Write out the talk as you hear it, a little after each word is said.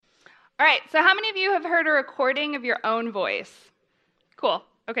All right, so how many of you have heard a recording of your own voice? Cool.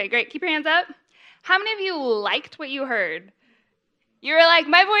 Okay, great. Keep your hands up. How many of you liked what you heard? You were like,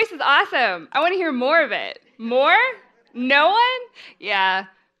 my voice is awesome. I want to hear more of it. More? No one? Yeah,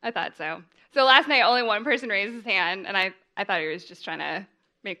 I thought so. So last night, only one person raised his hand, and I thought he was just trying to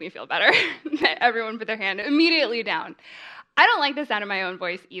make me feel better. Everyone put their hand immediately down. I don't like the sound of my own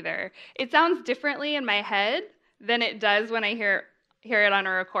voice either. It sounds differently in my head than it does when I hear it on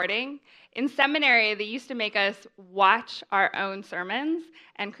a recording. In seminary, they used to make us watch our own sermons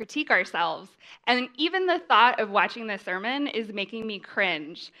and critique ourselves. And even the thought of watching the sermon is making me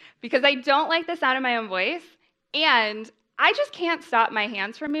cringe because I don't like the sound of my own voice, and I just can't stop my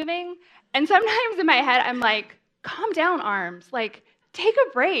hands from moving. And sometimes in my head, I'm like, calm down, arms. Like, take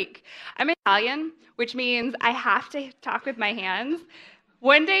a break. I'm Italian, which means I have to talk with my hands.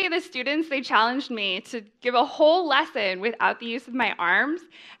 One day, the students, they challenged me to give a whole lesson without the use of my arms.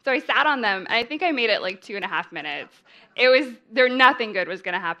 So I sat on them, and I think I made it like 2.5 minutes. Nothing good was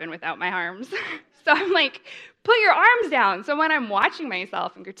going to happen without my arms. So I'm like, put your arms down. So when I'm watching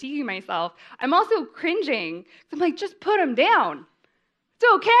myself and critiquing myself, I'm also cringing. So I'm like, just put them down.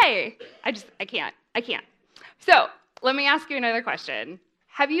 It's okay. I can't. So let me ask you another question.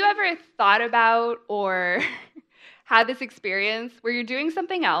 Have you ever thought about or had this experience where you're doing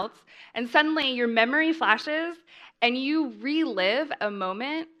something else and suddenly your memory flashes and you relive a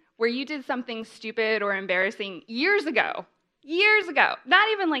moment where you did something stupid or embarrassing years ago, not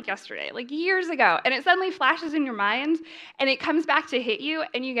even like yesterday, like years ago, and it suddenly flashes in your mind and it comes back to hit you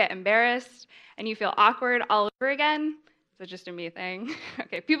and you get embarrassed and you feel awkward all over again? Is it just a me thing?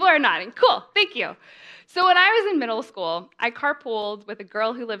 Okay, people are nodding. Cool, thank you. So when I was in middle school, I carpooled with a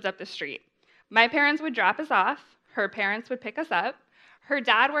girl who lived up the street. My parents would drop us off. Her parents would pick us up. Her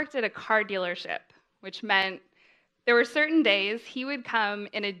dad worked at a car dealership, which meant there were certain days he would come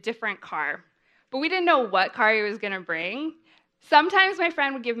in a different car, but we didn't know what car he was going to bring. Sometimes my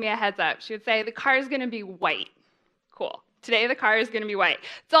friend would give me a heads up. She would say, the car is going to be white. Cool. Today the car is going to be white.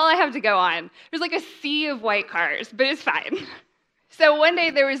 That's all I have to go on. There's like a sea of white cars, but it's fine. So one day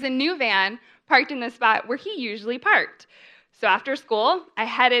there was a new van parked in the spot where he usually parked. So after school, I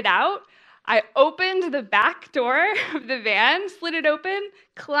headed out. I opened the back door of the van, slid it open,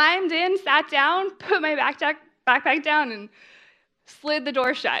 climbed in, sat down, put my backpack down, and slid the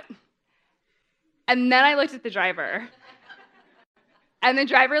door shut. And then I looked at the driver. And the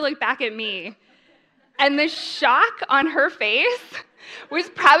driver looked back at me. And the shock on her face was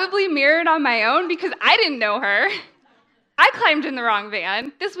probably mirrored on my own because I didn't know her. I climbed in the wrong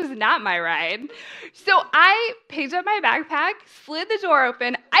van. This was not my ride. So I picked up my backpack, slid the door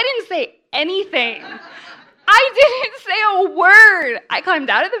open. I didn't say anything. I didn't say a word. I climbed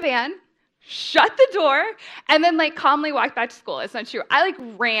out of the van, shut the door, and then calmly walked back to school. It's not true. I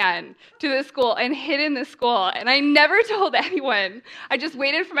ran to the school and hid in the school, and I never told anyone. I just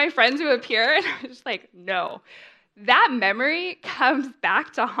waited for my friends to appear, and I was just like, no. That memory comes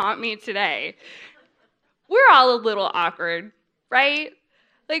back to haunt me today. We're all a little awkward, right?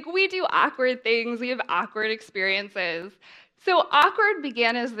 We do awkward things. We have awkward experiences. So awkward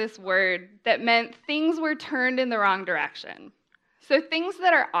began as this word that meant things were turned in the wrong direction. So things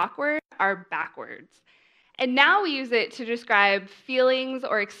that are awkward are backwards. And now we use it to describe feelings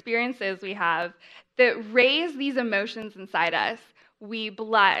or experiences we have that raise these emotions inside us. We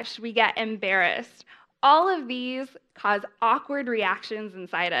blush, we get embarrassed. All of these cause awkward reactions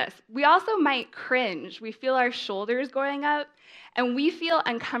inside us. We also might cringe. We feel our shoulders going up, and we feel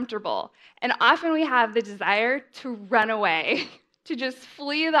uncomfortable. And often we have the desire to run away, to just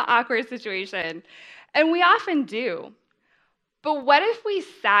flee the awkward situation. And we often do. But what if we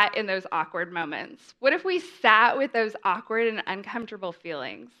sat in those awkward moments? What if we sat with those awkward and uncomfortable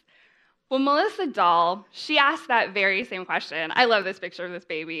feelings? Well, Melissa Dahl, she asked that very same question. I love this picture of this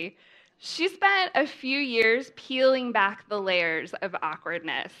baby. She spent a few years peeling back the layers of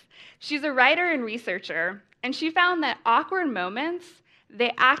awkwardness. She's a writer and researcher, and she found that awkward moments,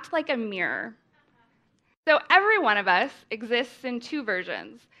 they act like a mirror. So every one of us exists in two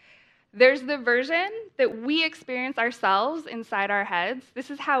versions. There's the version that we experience ourselves inside our heads.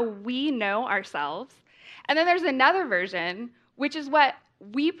 This is how we know ourselves. And then there's another version, which is what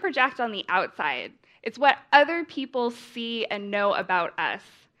we project on the outside. It's what other people see and know about us.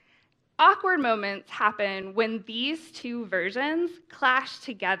 Awkward moments happen when these two versions clash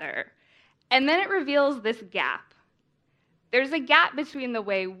together. And then it reveals this gap. There's a gap between the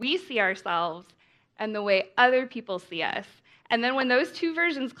way we see ourselves and the way other people see us. And then when those two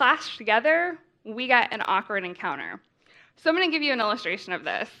versions clash together, we get an awkward encounter. So I'm going to give you an illustration of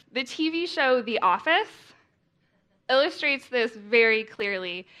this. The TV show The Office, illustrates this very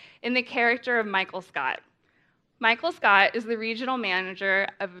clearly in the character of Michael Scott. Michael Scott is the regional manager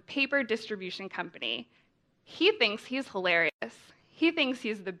of a paper distribution company. He thinks he's hilarious. He thinks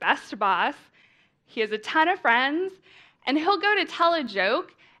he's the best boss. He has a ton of friends, and he'll go to tell a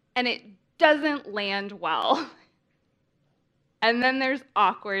joke, and it doesn't land well. And then there's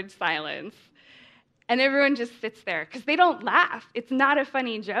awkward silence. And everyone just sits there because they don't laugh. It's not a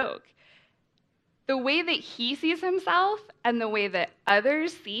funny joke. The way that he sees himself and the way that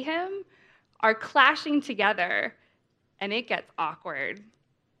others see him are clashing together, and it gets awkward.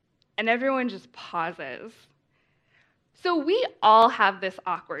 And everyone just pauses. So we all have this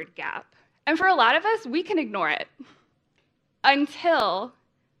awkward gap. And for a lot of us, we can ignore it until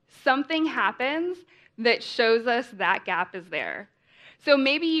something happens that shows us that gap is there. So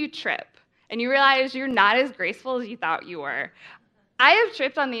maybe you trip and you realize you're not as graceful as you thought you were. I have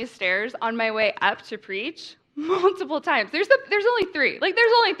tripped on these stairs on my way up to preach multiple times. There's only three.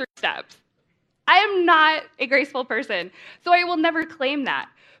 There's only 3 steps. I am not a graceful person, so I will never claim that.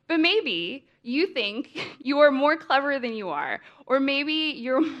 But maybe you think you are more clever than you are, or maybe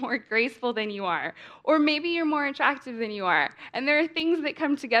you're more graceful than you are, or maybe you're more attractive than you are. And there are things that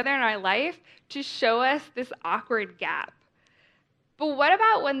come together in our life to show us this awkward gap. But what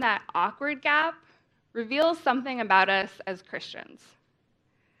about when that awkward gap reveals something about us as Christians?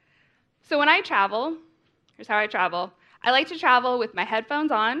 So when I travel, here's how I travel. I like to travel with my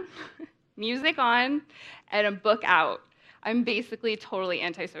headphones on, music on, and a book out. I'm basically totally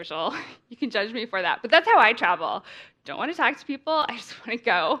antisocial. You can judge me for that, but that's how I travel. Don't want to talk to people, I just want to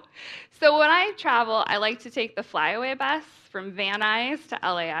go. So when I travel, I like to take the flyaway bus from Van Nuys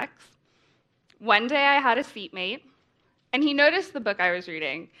to LAX. One day I had a seatmate, and he noticed the book I was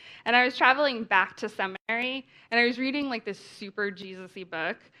reading. And I was traveling back to seminary, and I was reading this super Jesus-y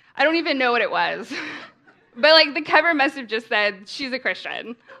book. I don't even know what it was. But the cover must have just said, she's a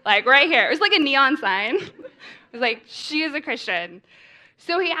Christian. Right here. It was like a neon sign. It was like, she is a Christian.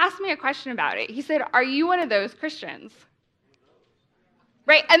 So he asked me a question about it. He said, are you one of those Christians?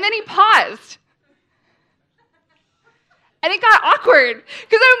 Right? And then he paused. And it got awkward.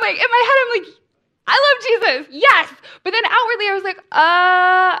 Because in my head, I'm like, I love Jesus. Yes. But then outwardly, I was like,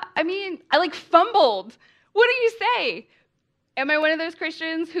 I fumbled. What do you say? Am I one of those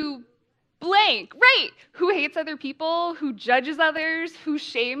Christians who blank, right? Who hates other people, who judges others, who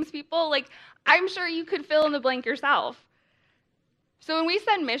shames people? I'm sure you could fill in the blank yourself. So when we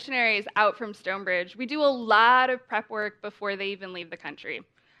send missionaries out from Stonebridge, we do a lot of prep work before they even leave the country.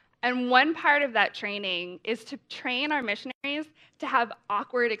 And one part of that training is to train our missionaries to have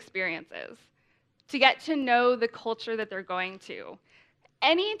awkward experiences, to get to know the culture that they're going to.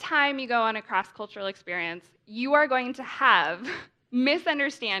 Anytime you go on a cross-cultural experience, you are going to have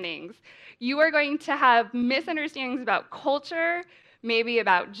misunderstandings. You are going to have misunderstandings about culture, maybe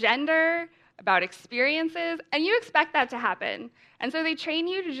about gender, about experiences, and you expect that to happen. And so they train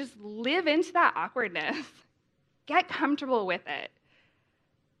you to just live into that awkwardness. Get comfortable with it.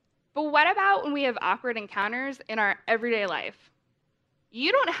 But what about when we have awkward encounters in our everyday life?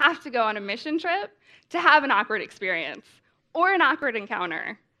 You don't have to go on a mission trip to have an awkward experience or an awkward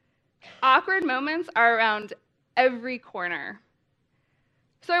encounter. Awkward moments are around every corner.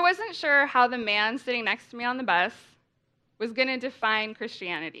 So I wasn't sure how the man sitting next to me on the bus was going to define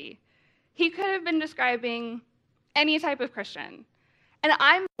Christianity. He could have been describing any type of Christian. And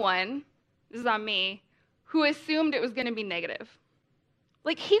I'm the one, this is on me, who assumed it was going to be negative.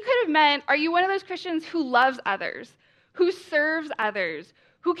 He could have meant, are you one of those Christians who loves others, who serves others,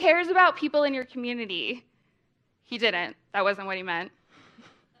 who cares about people in your community? He didn't. That wasn't what he meant.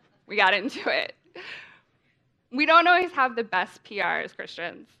 We got into it. We don't always have the best PR as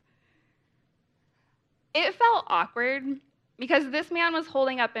Christians. It felt awkward because this man was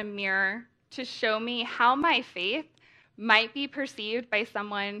holding up a mirror to show me how my faith might be perceived by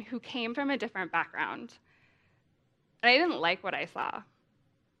someone who came from a different background. And I didn't like what I saw.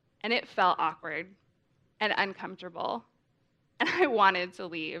 And it felt awkward and uncomfortable. And I wanted to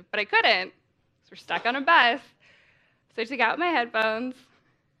leave, but I couldn't because we're stuck on a bus. So I took out my headphones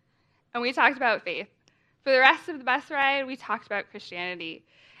and we talked about faith. For the rest of the bus ride, we talked about Christianity.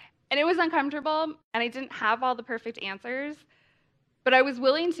 And it was uncomfortable, and I didn't have all the perfect answers, but I was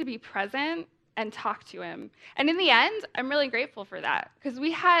willing to be present and talk to him. And in the end, I'm really grateful for that, because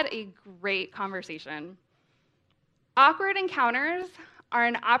we had a great conversation. Awkward encounters are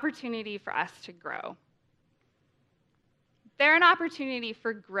an opportunity for us to grow. They're an opportunity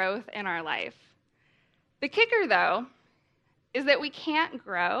for growth in our life. The kicker, though, is that we can't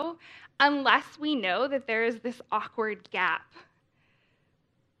grow unless we know that there is this awkward gap.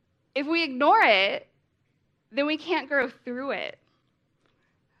 If we ignore it, then we can't grow through it.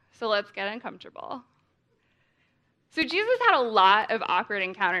 So let's get uncomfortable. So Jesus had a lot of awkward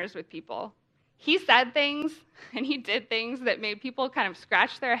encounters with people. He said things and he did things that made people kind of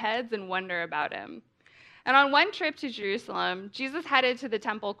scratch their heads and wonder about him. And on one trip to Jerusalem, Jesus headed to the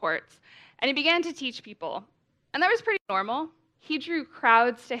temple courts and he began to teach people. And that was pretty normal. He drew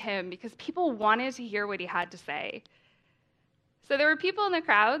crowds to him because people wanted to hear what he had to say. So there were people in the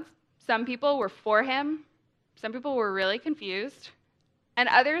crowds. Some people were for him. Some people were really confused. And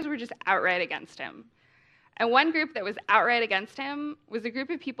others were just outright against him. And one group that was outright against him was a group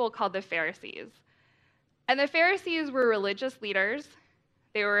of people called the Pharisees. And the Pharisees were religious leaders.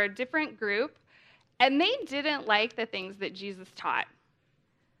 They were a different group, and they didn't like the things that Jesus taught.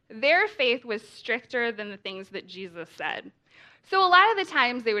 Their faith was stricter than the things that Jesus said. So a lot of the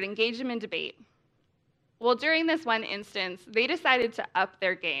times they would engage him in debate. Well, during this one instance, they decided to up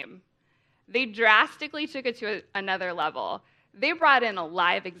their game. They drastically took it to another level. They brought in a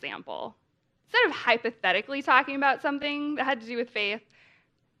live example. Instead of hypothetically talking about something that had to do with faith,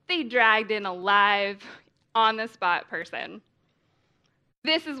 they dragged in a live, on-the-spot person.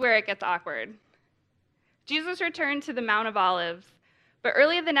 This is where it gets awkward. Jesus returned to the Mount of Olives, but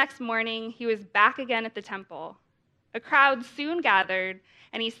early the next morning, he was back again at the temple. A crowd soon gathered,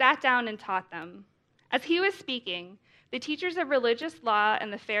 and he sat down and taught them. As he was speaking, the teachers of religious law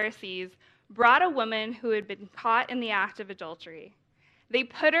and the Pharisees brought a woman who had been caught in the act of adultery. They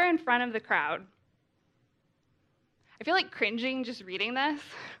put her in front of the crowd. I feel like cringing just reading this,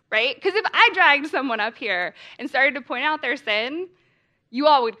 right? Because if I dragged someone up here and started to point out their sin, you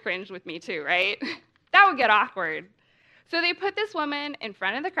all would cringe with me too, right? That would get awkward. So they put this woman in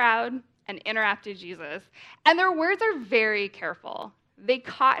front of the crowd and interrupted Jesus. And their words are very careful. They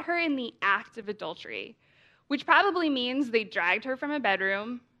caught her in the act of adultery, which probably means they dragged her from a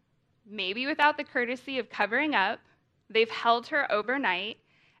bedroom, maybe without the courtesy of covering up. They've held her overnight,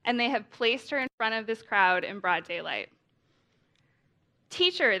 and they have placed her in front of this crowd in broad daylight.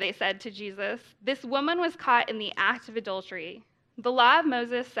 Teacher, they said to Jesus, this woman was caught in the act of adultery. The law of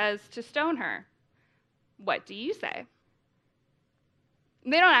Moses says to stone her. What do you say?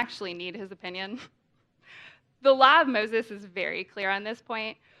 They don't actually need his opinion. The law of Moses is very clear on this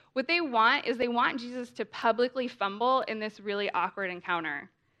point. What they want is they want Jesus to publicly fumble in this really awkward encounter.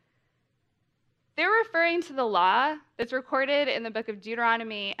 They're referring to the law that's recorded in the book of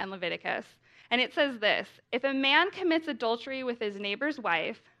Deuteronomy and Leviticus. And it says this: if a man commits adultery with his neighbor's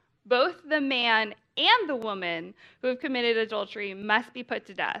wife, both the man and the woman who have committed adultery must be put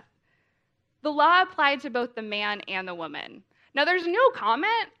to death. The law applied to both the man and the woman. Now, there's no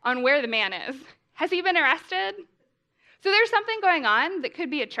comment on where the man is. Has he been arrested? So there's something going on that could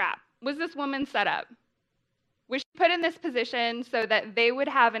be a trap. Was this woman set up? Was she put in this position so that they would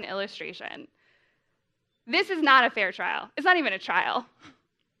have an illustration? This is not a fair trial. It's not even a trial.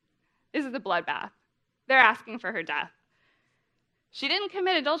 This is a bloodbath. They're asking for her death. She didn't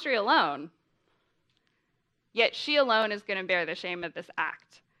commit adultery alone, yet she alone is going to bear the shame of this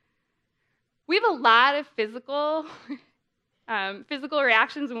act. We have a lot of physical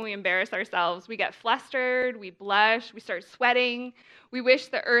reactions when we embarrass ourselves. We get flustered, we blush, we start sweating. We wish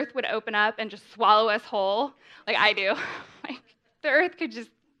the earth would open up and just swallow us whole, like I do. Like the earth could just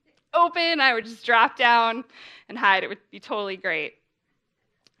open, I would just drop down and hide. It would be totally great.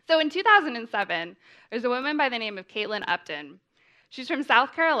 So in 2007, there's a woman by the name of Caitlin Upton. She's from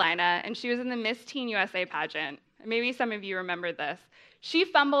South Carolina, and she was in the Miss Teen USA pageant. Maybe some of you remember this. She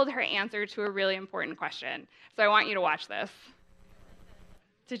fumbled her answer to a really important question. So I want you to watch this.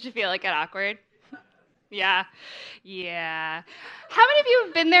 Did you feel like it awkward? Yeah. How many of you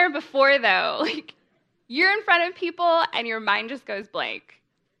have been there before, though? Like, you're in front of people, and your mind just goes blank.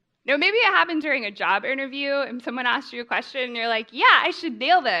 No, maybe it happened during a job interview, and someone asked you a question, and you're like, yeah, I should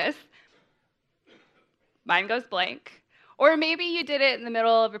nail this. Mine goes blank. Or maybe you did it in the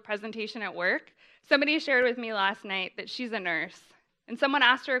middle of a presentation at work. Somebody shared with me last night that she's a nurse, and someone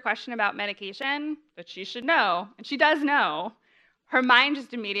asked her a question about medication that she should know, and she does know. Her mind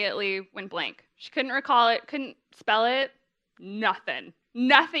just immediately went blank. She couldn't recall it, couldn't spell it, nothing.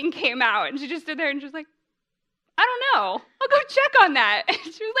 Nothing came out, and she just stood there and she was like, I don't know. I'll go check on that. And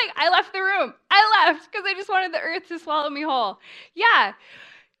she was like, I left the room. I left because I just wanted the earth to swallow me whole. Yeah.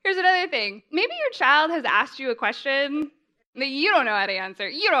 Here's another thing. Maybe your child has asked you a question that you don't know how to answer.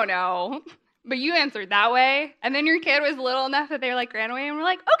 You don't know. But you answered that way. And then your kid was little enough that they like ran away and were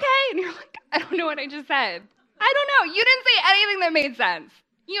like, okay. And you're like, I don't know what I just said. I don't know. You didn't say anything that made sense.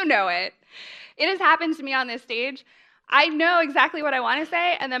 You know it. It has happened to me on this stage. I know exactly what I want to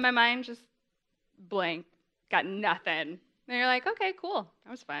say, and then my mind just blank. Got nothing. And you're like, okay, cool.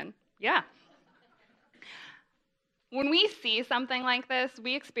 That was fun. Yeah. When we see something like this,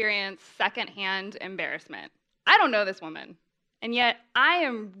 we experience secondhand embarrassment. I don't know this woman, and yet I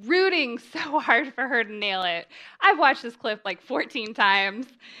am rooting so hard for her to nail it. I've watched this clip like 14 times,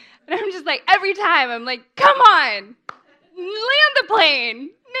 and I'm just like, every time I'm like, come on, land the plane,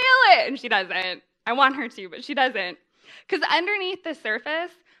 nail it. And she doesn't. I want her to, but she doesn't. Because underneath the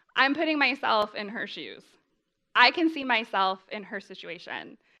surface, I'm putting myself in her shoes. I can see myself in her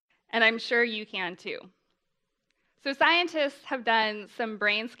situation, and I'm sure you can too. So scientists have done some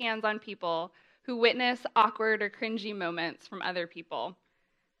brain scans on people who witness awkward or cringy moments from other people.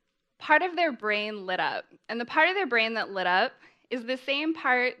 Part of their brain lit up, and the part of their brain that lit up is the same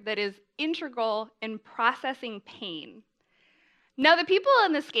part that is integral in processing pain. Now, the people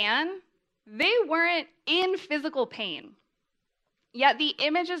in the scan, they weren't in physical pain, yet the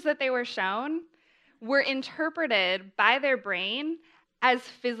images that they were shown were interpreted by their brain as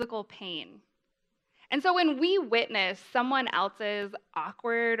physical pain. And so when we witness someone else's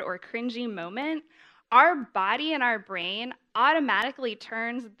awkward or cringy moment, our body and our brain automatically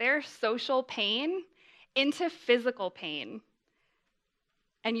turns their social pain into physical pain.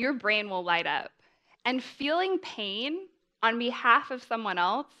 And your brain will light up. And feeling pain on behalf of someone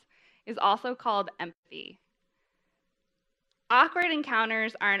else is also called empathy. Awkward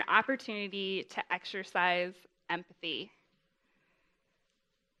encounters are an opportunity to exercise empathy.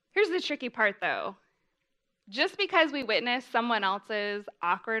 Here's the tricky part, though. Just because we witness someone else's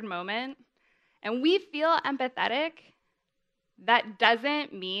awkward moment and we feel empathetic, that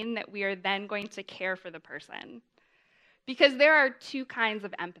doesn't mean that we are then going to care for the person. Because there are two kinds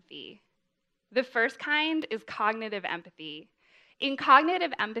of empathy. The first kind is cognitive empathy. In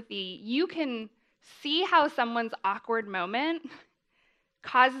cognitive empathy, you can see how someone's awkward moment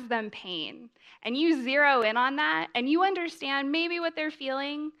causes them pain. And you zero in on that, and you understand maybe what they're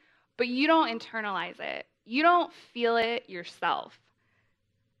feeling, but you don't internalize it. You don't feel it yourself.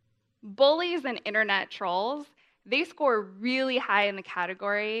 Bullies and internet trolls, they score really high in the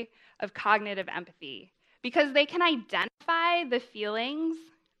category of cognitive empathy because they can identify the feelings,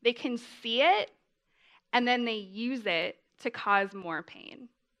 they can see it, and then they use it to cause more pain.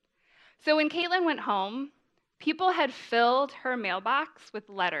 So when Caitlin went home, people had filled her mailbox with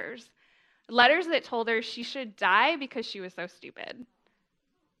letters that told her she should die because she was so stupid.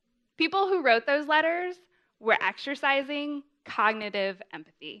 People who wrote those letters were exercising cognitive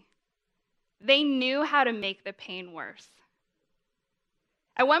empathy. They knew how to make the pain worse.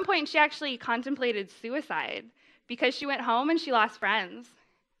 At one point, she actually contemplated suicide because she went home and she lost friends.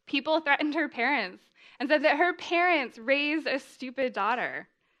 People threatened her parents and said that her parents raised a stupid daughter.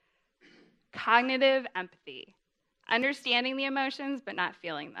 Cognitive empathy, understanding the emotions but not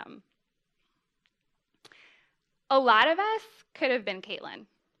feeling them. A lot of us could have been Caitlin.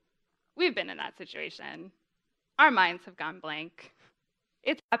 We've been in that situation. Our minds have gone blank.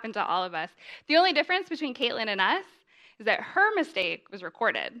 It's happened to all of us. The only difference between Caitlin and us is that her mistake was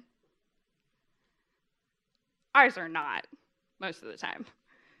recorded. Ours are not, most of the time.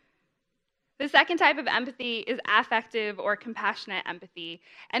 The second type of empathy is affective or compassionate empathy.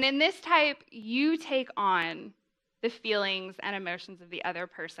 And in this type, you take on the feelings and emotions of the other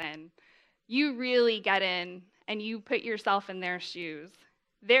person. You really get in and you put yourself in their shoes.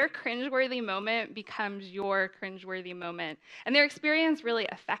 Their cringeworthy moment becomes your cringeworthy moment, and their experience really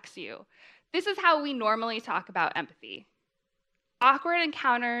affects you. This is how we normally talk about empathy. Awkward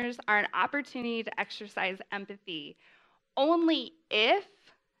encounters are an opportunity to exercise empathy only if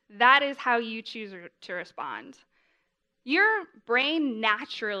that is how you choose to respond. Your brain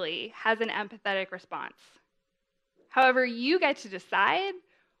naturally has an empathetic response. However, you get to decide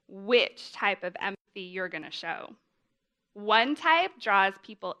which type of empathy you're going to show. One type draws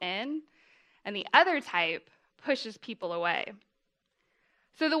people in, and the other type pushes people away.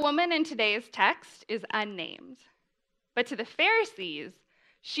 So the woman in today's text is unnamed. But to the Pharisees,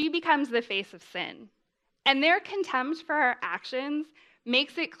 she becomes the face of sin. And their contempt for her actions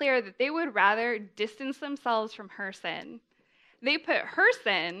makes it clear that they would rather distance themselves from her sin. They put her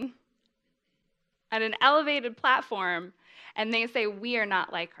sin at an elevated platform, and they say, we are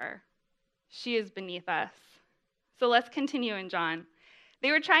not like her. She is beneath us. So let's continue in John.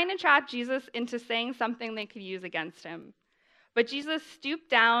 They were trying to trap Jesus into saying something they could use against him. But Jesus stooped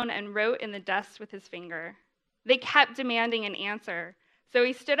down and wrote in the dust with his finger. They kept demanding an answer. So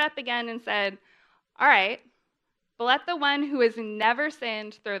he stood up again and said, all right, but let the one who has never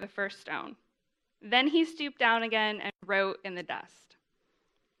sinned throw the first stone. Then he stooped down again and wrote in the dust.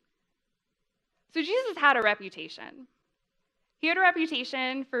 So Jesus had a reputation. He had a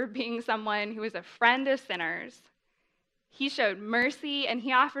reputation for being someone who was a friend of sinners. He showed mercy, and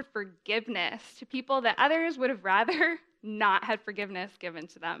he offered forgiveness to people that others would have rather not had forgiveness given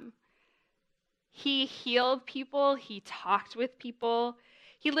to them. He healed people, he talked with people.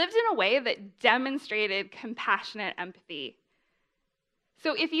 He lived in a way that demonstrated compassionate empathy.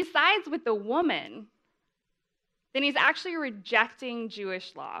 So if he sides with the woman, then he's actually rejecting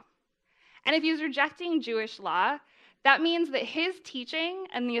Jewish law. And if he's rejecting Jewish law, that means that his teaching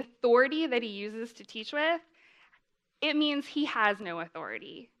and the authority that he uses to teach with, it means he has no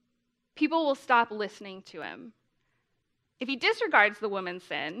authority. People will stop listening to him. If he disregards the woman's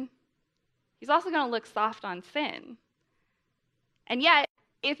sin, he's also going to look soft on sin. And yet,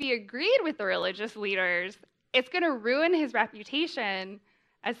 if he agreed with the religious leaders, it's going to ruin his reputation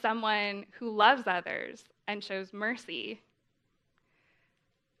as someone who loves others and shows mercy.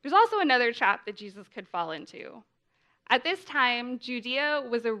 There's also another trap that Jesus could fall into. At this time, Judea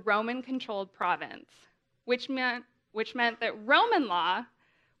was a Roman-controlled province, which meant that Roman law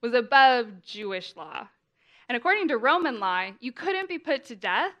was above Jewish law. And according to Roman law, you couldn't be put to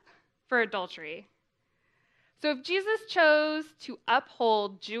death for adultery. So if Jesus chose to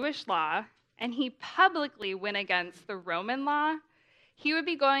uphold Jewish law and he publicly went against the Roman law, he would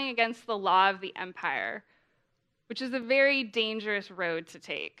be going against the law of the empire, which is a very dangerous road to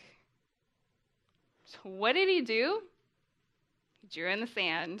take. So what did he do? He drew in the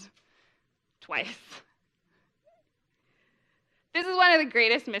sand twice. This is one of the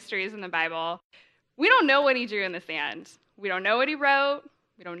greatest mysteries in the Bible. We don't know what he drew in the sand. We don't know what he wrote.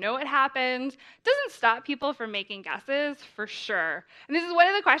 We don't know what happened. It doesn't stop people from making guesses, for sure. And this is one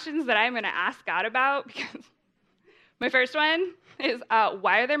of the questions that I'm going to ask God about, because my first one is,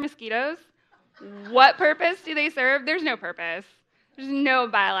 why are there mosquitoes? What purpose do they serve? There's no purpose. There's no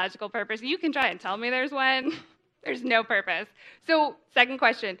biological purpose. You can try and tell me there's one. There's no purpose. So, second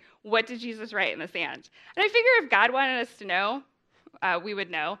question, what did Jesus write in the sand? And I figure if God wanted us to know, we would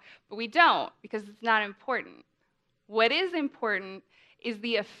know, but we don't, because it's not important. What is important is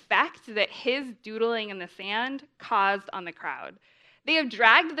the effect that his doodling in the sand caused on the crowd. They have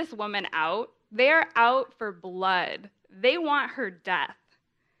dragged this woman out. They are out for blood. They want her death.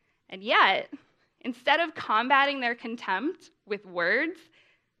 And yet, instead of combating their contempt with words,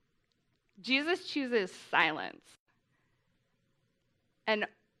 Jesus chooses silence. An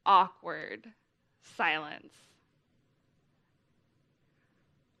awkward silence.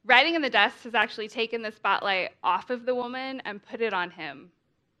 Writing in the dust has actually taken the spotlight off of the woman and put it on him.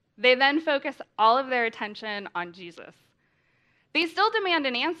 They then focus all of their attention on Jesus. They still demand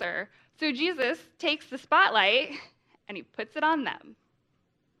an answer, so Jesus takes the spotlight and he puts it on them.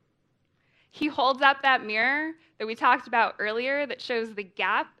 He holds up that mirror that we talked about earlier that shows the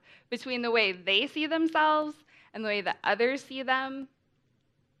gap between the way they see themselves and the way that others see them.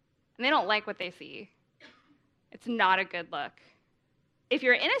 And they don't like what they see. It's not a good look. If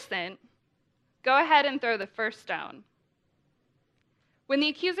you're innocent, go ahead and throw the first stone. When the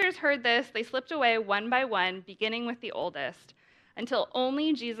accusers heard this, they slipped away one by one, beginning with the oldest, until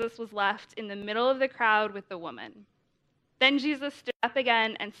only Jesus was left in the middle of the crowd with the woman. Then Jesus stood up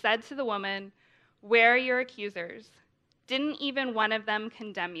again and said to the woman, "Where are your accusers? Didn't even one of them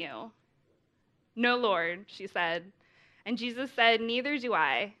condemn you?" "No, Lord," she said. And Jesus said, "Neither do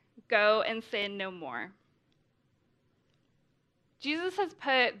I. Go and sin no more." Jesus has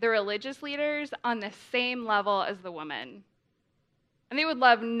put the religious leaders on the same level as the woman. And they would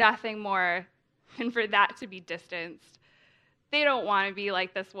love nothing more than for that to be distanced. They don't want to be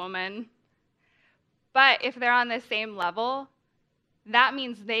like this woman. But if they're on the same level, that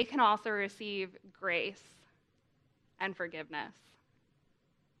means they can also receive grace and forgiveness.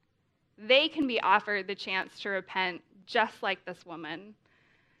 They can be offered the chance to repent just like this woman.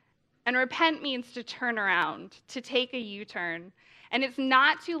 And repent means to turn around, to take a U-turn. And it's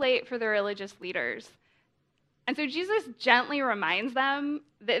not too late for the religious leaders. And so Jesus gently reminds them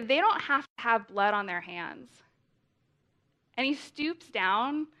that they don't have to have blood on their hands. And he stoops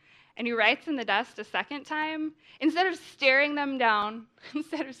down and he writes in the dust a second time. Instead of staring them down,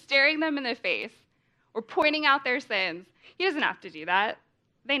 instead of staring them in the face or pointing out their sins, he doesn't have to do that.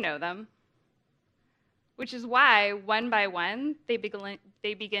 They know them. Which is why, one by one, they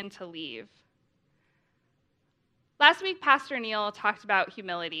begin to leave. Last week, Pastor Neil talked about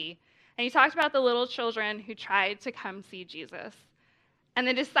humility, and he talked about the little children who tried to come see Jesus. And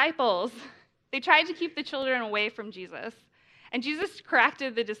the disciples, they tried to keep the children away from Jesus. And Jesus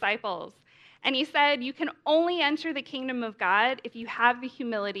corrected the disciples, and he said, "You can only enter the kingdom of God if you have the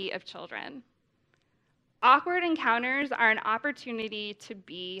humility of children." Awkward encounters are an opportunity to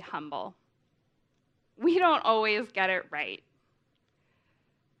be humble. We don't always get it right.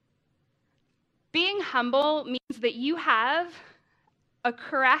 Being humble means that you have a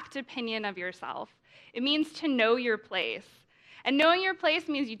correct opinion of yourself. It means to know your place. And knowing your place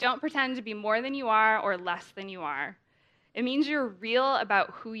means you don't pretend to be more than you are or less than you are. It means you're real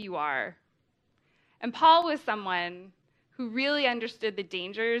about who you are. And Paul was someone who really understood the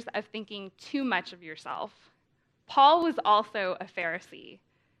dangers of thinking too much of yourself. Paul was also a Pharisee.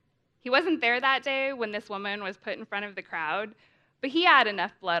 He wasn't there that day when this woman was put in front of the crowd, but he had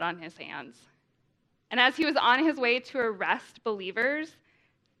enough blood on his hands. And as he was on his way to arrest believers,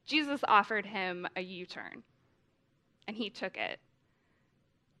 Jesus offered him a U-turn, and he took it.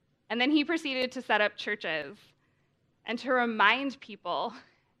 And then he proceeded to set up churches and to remind people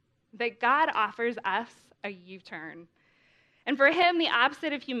that God offers us a U-turn. And for him, the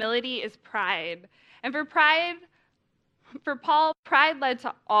opposite of humility is pride. And for Paul, pride led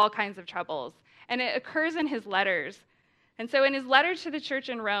to all kinds of troubles, and it occurs in his letters. And so in his letter to the church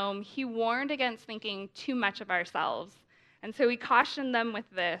in Rome, he warned against thinking too much of ourselves. And so he cautioned them with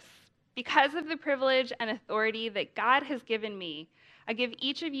this: because of the privilege and authority that God has given me, I give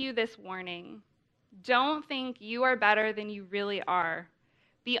each of you this warning. Don't think you are better than you really are.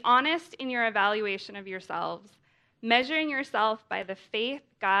 Be honest in your evaluation of yourselves, measuring yourself by the faith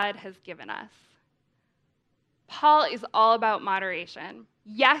God has given us. Paul is all about moderation.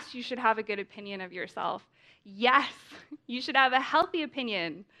 Yes, you should have a good opinion of yourself. Yes, you should have a healthy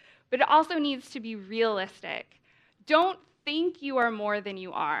opinion, but it also needs to be realistic. Don't think you are more than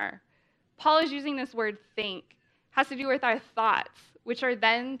you are. Paul is using this word think. It has to do with our thoughts, which are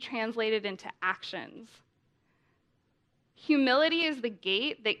then translated into actions. Humility is the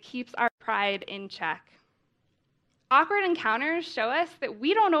gate that keeps our pride in check. Awkward encounters show us that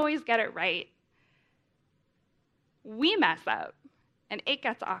we don't always get it right. We mess up, and it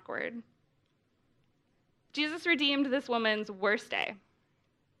gets awkward. Jesus redeemed this woman's worst day.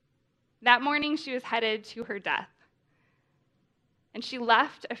 That morning, she was headed to her death, and she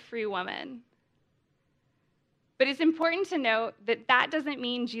left a free woman. But it's important to note that that doesn't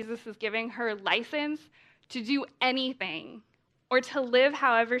mean Jesus is giving her license to do anything or to live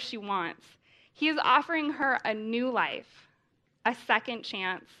however she wants. He is offering her a new life, a second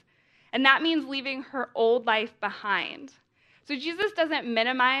chance. And that means leaving her old life behind. So Jesus doesn't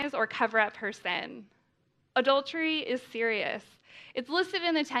minimize or cover up her sin. Adultery is serious. It's listed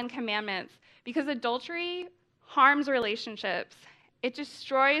in the 10 Commandments because adultery harms relationships. It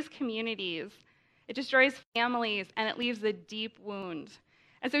destroys communities. It destroys families, and it leaves a deep wound.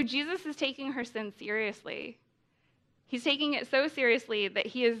 And so Jesus is taking her sin seriously. He's taking it so seriously that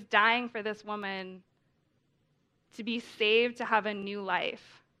he is dying for this woman to be saved, to have a new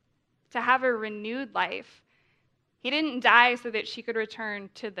life, to have a renewed life. He didn't die so that she could return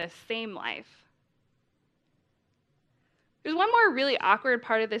to the same life. There's one more really awkward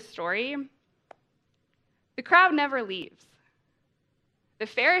part of this story. The crowd never leaves. The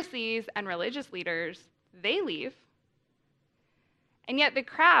Pharisees and religious leaders, they leave. And yet the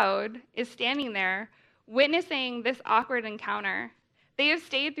crowd is standing there witnessing this awkward encounter. They have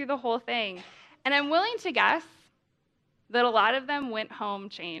stayed through the whole thing. And I'm willing to guess that a lot of them went home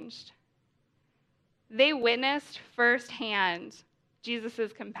changed. They witnessed firsthand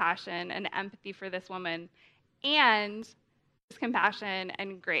Jesus' compassion and empathy for this woman and his compassion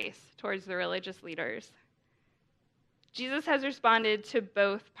and grace towards the religious leaders. Jesus has responded to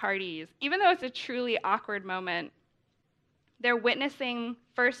both parties, even though it's a truly awkward moment. They're witnessing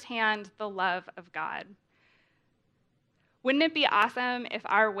firsthand the love of God. Wouldn't it be awesome if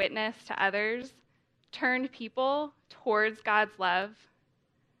our witness to others turned people towards God's love,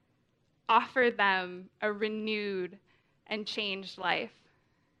 offered them a renewed and changed life?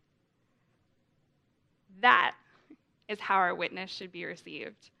 That is how our witness should be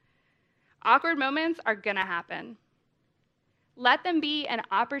received. Awkward moments are going to happen. Let them be an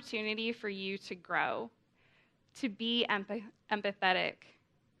opportunity for you to grow, to be empathetic,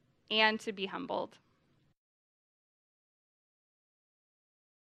 and to be humbled.